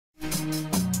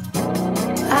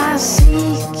seek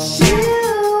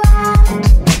you out,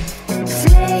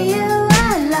 flay you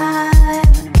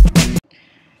alive.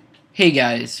 Hey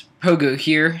guys, Pogo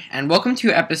here, and welcome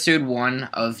to episode 1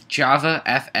 of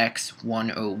JavaFX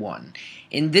 101.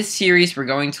 In this series, we're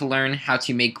going to learn how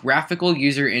to make graphical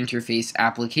user interface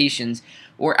applications,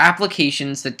 or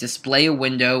applications that display a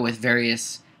window with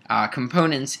various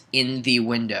components in the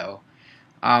window.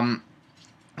 A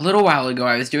little while ago,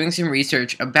 I was doing some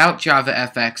research about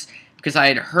JavaFX because I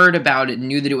had heard about it and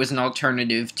knew that it was an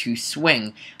alternative to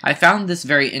Swing. I found this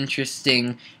very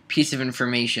interesting piece of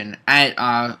information at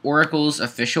Oracle's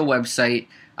official website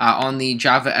on the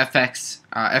JavaFX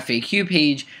FAQ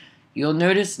page. You'll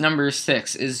notice number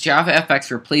 6 is JavaFX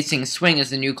replacing Swing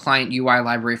as the new client UI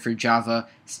library for Java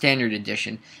Standard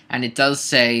Edition, and it does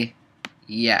say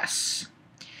yes.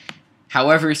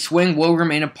 However, Swing will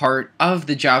remain a part of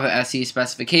the Java SE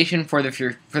specification for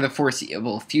the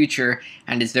foreseeable future,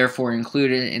 and is therefore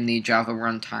included in the Java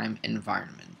runtime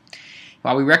environment.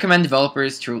 While we recommend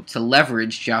developers to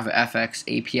leverage JavaFX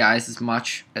APIs as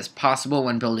much as possible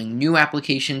when building new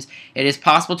applications, it is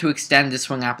possible to extend the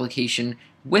Swing application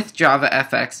with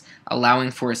JavaFX,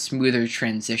 allowing for a smoother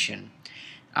transition.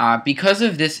 Because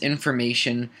of this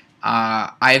information,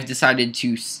 I have decided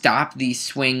to stop the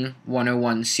Swing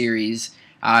 101 series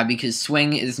because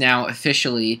Swing is now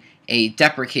officially a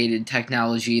deprecated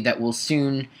technology that will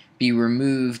soon be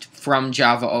removed from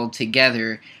Java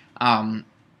altogether.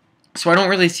 So I don't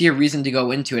really see a reason to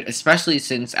go into it, especially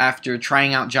since after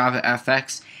trying out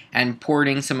JavaFX and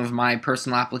porting some of my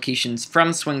personal applications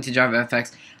from Swing to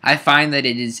JavaFX, I find that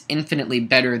it is infinitely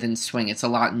better than Swing. It's a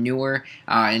lot newer,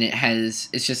 and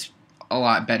it's just a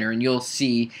lot better, and you'll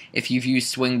see if you've used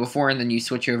Swing before and then you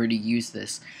switch over to use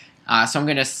this. So I'm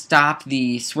going to stop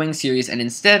the Swing series, and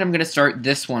instead I'm going to start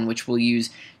this one, which will use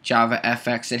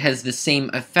JavaFX. It has the same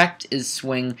effect as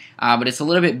Swing, but it's a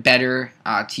little bit better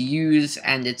to use,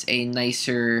 and it's a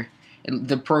nicer,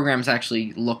 the programs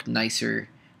actually look nicer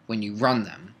when you run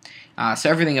them. So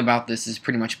everything about this is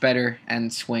pretty much better,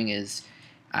 and Swing is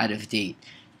out of date.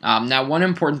 Now, one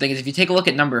important thing is if you take a look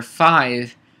at number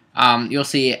 5, you'll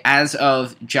see as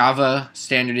of Java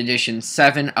Standard Edition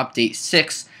 7 Update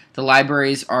 6, the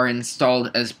libraries are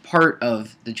installed as part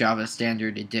of the Java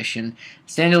Standard Edition.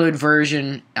 Standard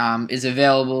version is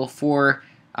available for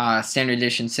Standard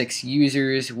Edition 6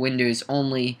 users, Windows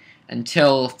only,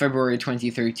 until February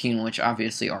 2013, which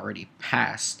obviously already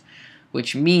passed.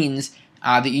 Which means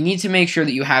that you need to make sure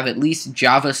that you have at least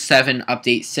Java 7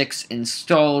 Update 6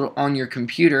 installed on your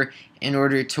computer in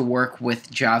order to work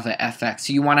with JavaFX.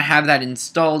 So you want to have that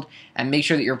installed and make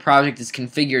sure that your project is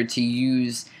configured to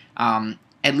use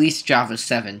at least Java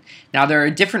 7. Now there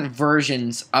are different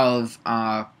versions of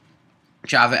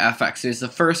JavaFX. There's the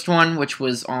first one, which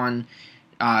was on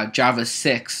Java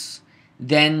 6.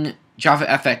 Then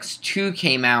JavaFX 2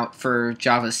 came out for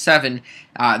Java 7.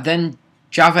 Then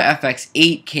JavaFX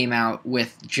 8 came out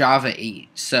with Java 8.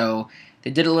 So they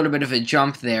did a little bit of a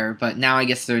jump there, but now I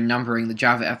guess they're numbering the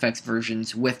JavaFX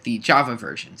versions with the Java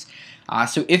versions.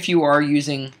 So if you are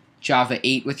using Java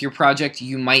 8 with your project,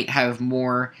 you might have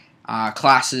more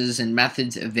classes and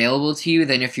methods available to you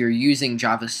than if you're using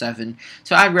Java 7.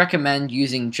 So I'd recommend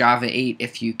using Java 8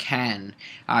 if you can.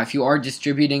 If you are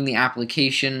distributing the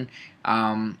application,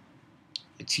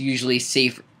 it's usually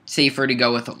safer to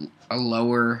go with a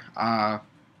lower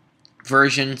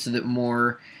version so that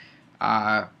more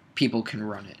people can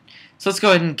run it. So let's go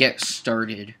ahead and get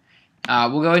started.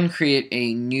 We'll go ahead and create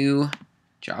a new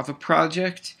Java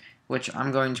project, which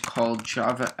I'm going to call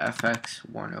JavaFX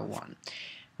 101.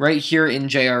 Right here in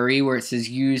JRE, where it says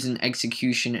Use an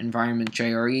Execution Environment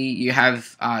JRE, you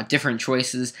have different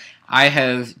choices. I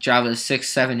have Java 6,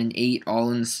 7, and 8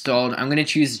 all installed. I'm going to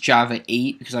choose Java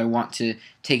 8 because I want to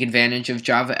take advantage of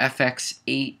JavaFX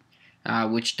 8,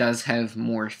 which does have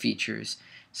more features.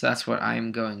 So that's what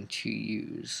I'm going to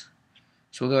use.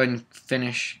 So we'll go ahead and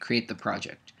create the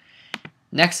project.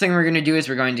 Next thing we're going to do is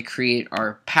we're going to create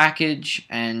our package,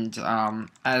 and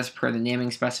as per the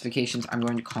naming specifications, I'm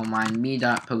going to call mine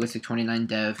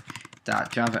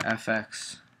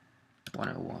me.pogo629dev.javafx101.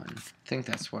 I think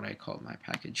that's what I called my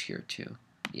package here too.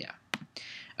 Yeah.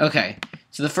 Okay,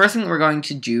 so the first thing that we're going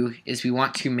to do is we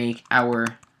want to make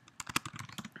our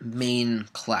main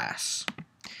class.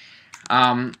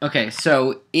 Okay,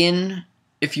 so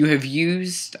if you have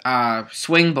used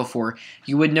Swing before,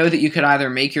 you would know that you could either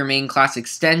make your main class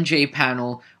extend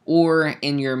JPanel, or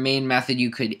in your main method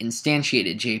you could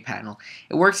instantiate a JPanel.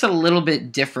 It works a little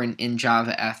bit different in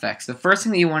JavaFX. The first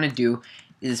thing that you want to do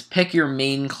is pick your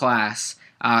main class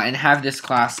and have this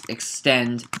class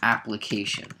extend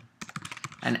application.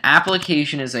 An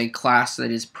application is a class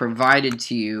that is provided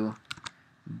to you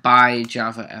by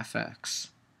JavaFX.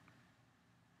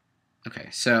 Okay,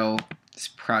 so this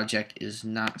project is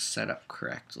not set up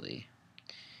correctly.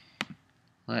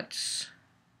 Let's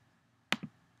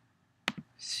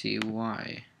see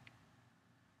why.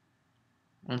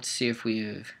 Let's see if we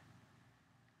have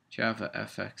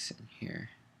JavaFX in here.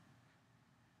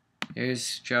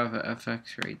 There's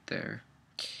JavaFX right there.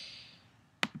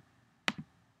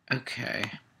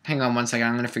 Okay, hang on one second.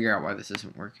 I'm going to figure out why this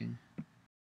isn't working.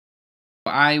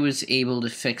 I was able to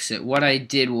fix it. What I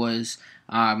did was,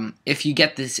 if you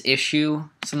get this issue,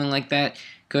 something like that,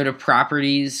 go to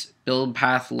Properties, Build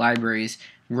Path Libraries,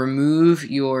 remove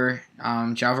your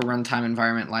Java Runtime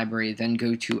Environment library, then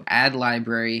go to Add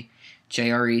Library,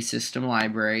 JRE System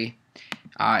Library,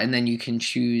 and then you can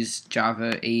choose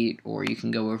Java 8, or you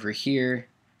can go over here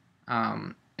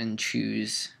and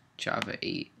choose Java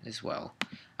 8 as well.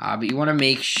 But you want to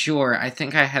make sure, I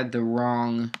think I had the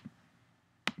wrong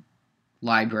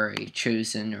library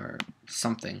chosen or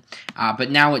something.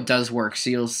 But now it does work. So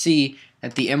you'll see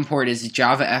that the import is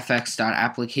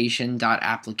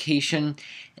javafx.application.application,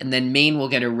 and then main will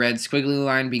get a red squiggly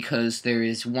line because there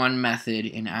is one method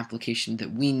in application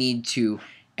that we need to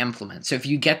implement. So if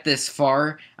you get this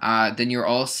far, then you're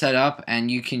all set up and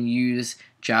you can use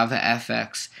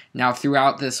JavaFX. Now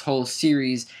throughout this whole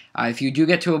series, if you do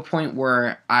get to a point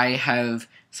where I have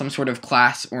some sort of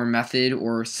class or method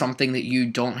or something that you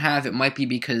don't have, it might be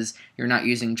because you're not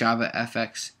using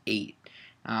JavaFX 8.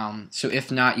 So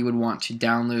if not, you would want to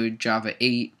download Java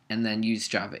 8 and then use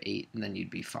Java 8, and then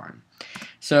you'd be fine.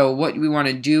 So what we want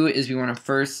to do is we want to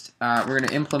first, we're going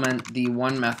to implement the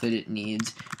one method it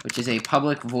needs, which is a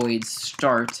public void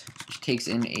start, which takes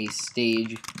in a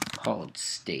stage called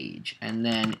stage, and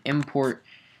then import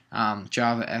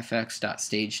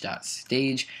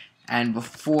javafx.stage.stage. And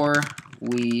before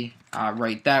we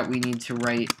write that, we need to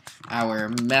write our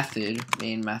method,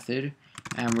 main method,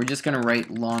 and we're just going to write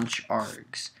launch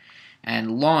args.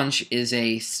 And launch is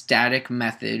a static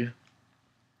method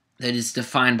that is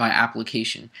defined by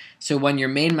application. So when your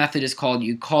main method is called,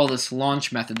 you call this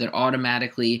launch method that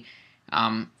automatically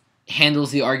handles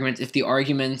the arguments. If the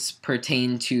arguments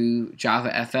pertain to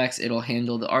JavaFX, it'll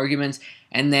handle the arguments,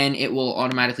 and then it will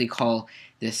automatically call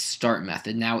this start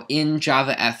method. Now in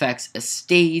JavaFX, a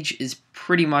stage is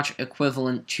pretty much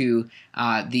equivalent to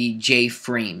the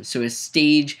JFrame. So a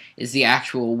stage is the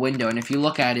actual window, and if you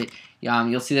look at it,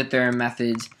 you'll see that there are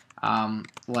methods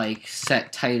like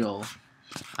set title,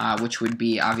 which would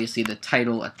be obviously the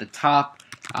title at the top,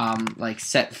 like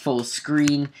set full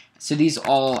screen. So these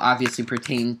all obviously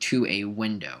pertain to a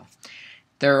window.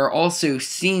 There are also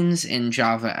scenes in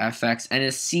JavaFX, and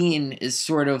a scene is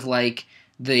sort of like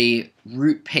the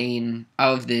root pane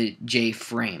of the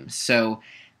JFrame. So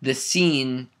the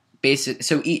scene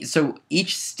so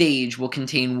each stage will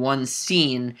contain one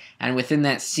scene, and within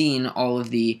that scene all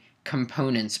of the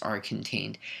components are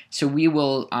contained. So we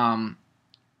will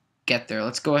get there.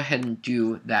 Let's go ahead and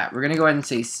do that. We're going to go ahead and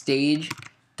say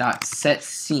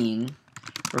stage.setScene.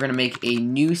 We're going to make a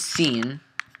new scene,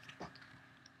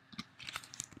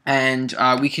 and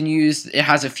we can use, it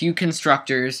has a few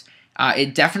constructors.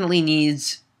 It definitely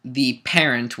needs the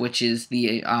parent, which is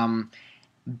the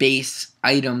base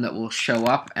item that will show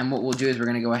up, and what we'll do is we're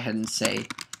going to go ahead and say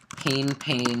pane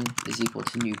is equal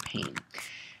to new pane.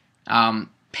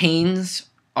 Panes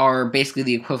are basically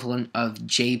the equivalent of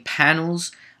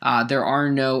JPanels. There are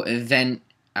no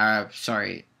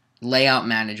layout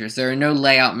managers. There are no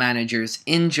layout managers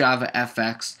in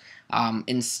JavaFX.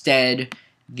 Instead,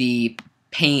 the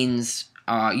panes,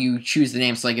 you choose the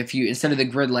name. So like if you, instead of the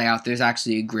grid layout, there's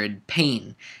actually a grid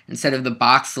pane. Instead of the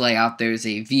box layout, there's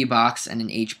a V box and an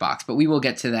H box. But we will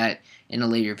get to that in a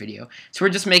later video. So we're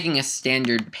just making a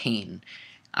standard pane.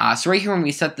 So right here when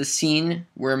we set the scene,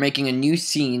 we're making a new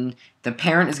scene. The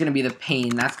parent is going to be the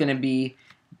pane. That's going to be,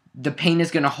 the pane is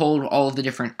going to hold all of the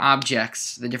different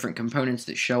objects, the different components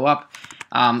that show up.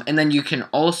 And then you can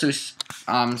also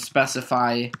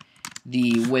specify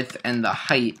the width and the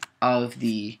height of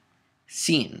the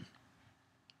scene.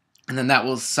 And then that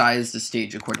will size the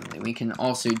stage accordingly. We can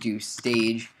also do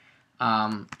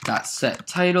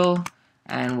stage.setTitle,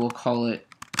 and we'll call it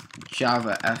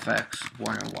JavaFX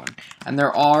 101. And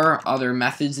there are other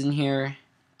methods in here.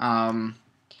 Don't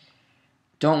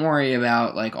worry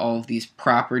about like all of these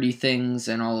property things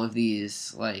and all of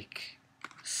these like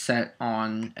set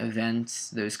on events,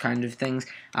 those kind of things.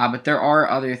 But there are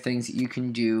other things that you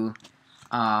can do.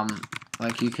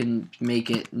 Like you can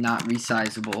make it not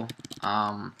resizable.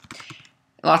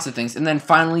 Lots of things. And then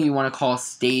finally you want to call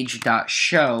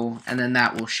stage.show, and then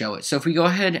that will show it. So if we go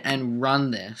ahead and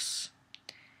run this,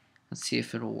 Let's see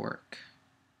if it'll work.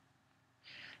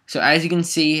 So as you can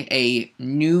see, a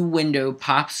new window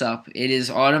pops up. It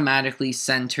is automatically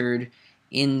centered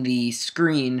in the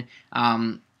screen.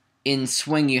 In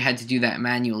Swing, you had to do that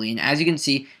manually. And as you can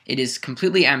see, it is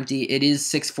completely empty. It is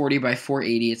 640 by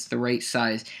 480. It's the right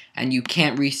size. And you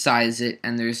can't resize it.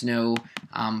 And there's no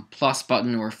plus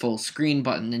button or full screen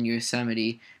button in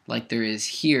Yosemite like there is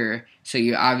here. So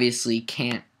you obviously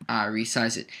can't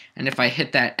resize it. And if I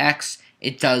hit that X,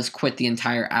 it does quit the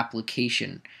entire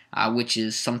application, which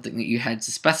is something that you had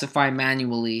to specify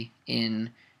manually in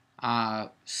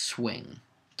Swing.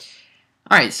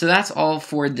 Alright, so that's all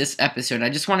for this episode. I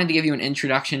just wanted to give you an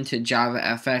introduction to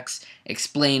JavaFX,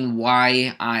 explain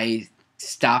why I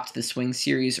stopped the Swing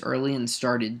series early and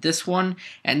started this one,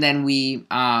 and then we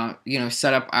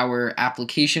set up our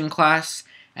application class,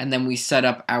 and then we set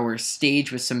up our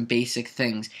stage with some basic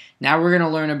things. Now we're going to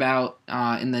learn about,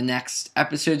 in the next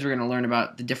episodes, we're going to learn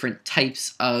about the different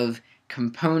types of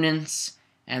components,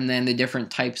 and then the different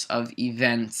types of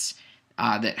events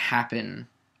that happen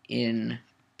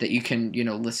that you can,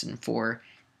 listen for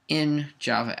in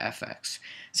JavaFX.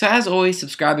 So as always,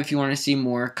 subscribe if you want to see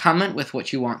more, comment with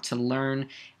what you want to learn.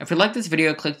 If you like this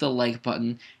video, click the like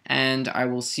button, and I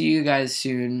will see you guys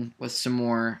soon with some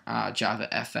more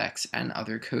JavaFX and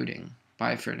other coding.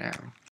 Bye for now.